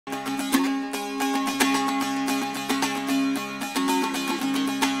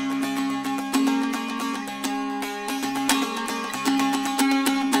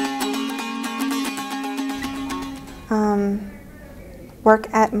work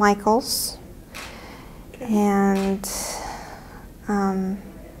at Michael's, and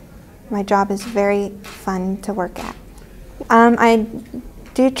my job is very fun to work at. I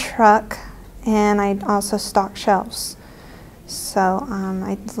do truck, and I also stock shelves. So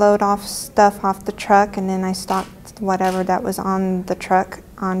I load off stuff off the truck, and then I stocked whatever that was on the truck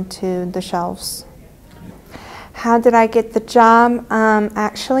onto the shelves. How did I get the job?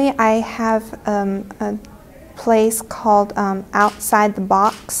 Actually, I have a place called Outside the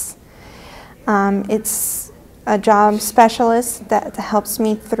Box. It's a job specialist that helps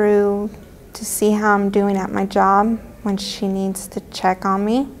me through to see how I'm doing at my job when she needs to check on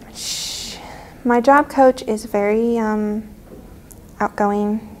me. My job coach is very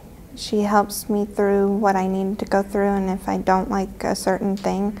outgoing. She helps me through what I need to go through, and if I don't like a certain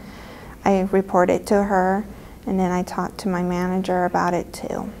thing, I report it to her, and then I talk to my manager about it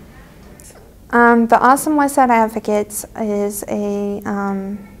too. The Awesome Westside Advocates is a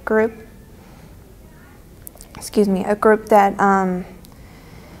group that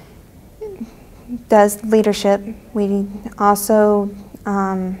does leadership. We also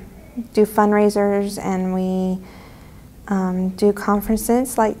do fundraisers, and we do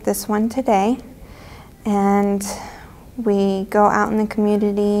conferences like this one today, and we go out in the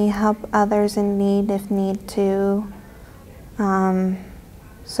community, help others in need if need to.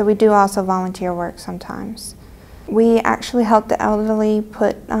 So we do also volunteer work sometimes. We actually helped the elderly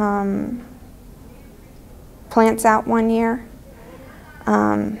put plants out one year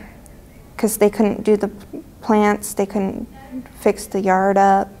because they couldn't do the plants, they couldn't fix the yard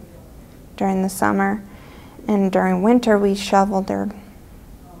up during the summer. And during winter, we shoveled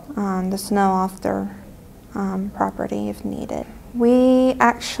the snow off their property if needed. We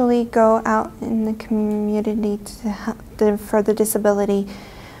actually go out in the community to help for the disability.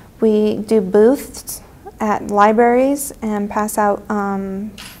 We do booths at libraries and pass out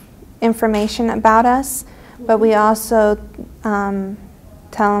information about us, but we also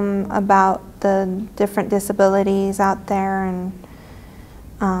tell them about the different disabilities out there and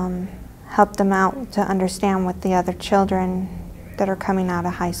help them out to understand with the other children that are coming out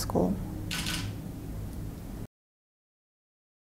of high school.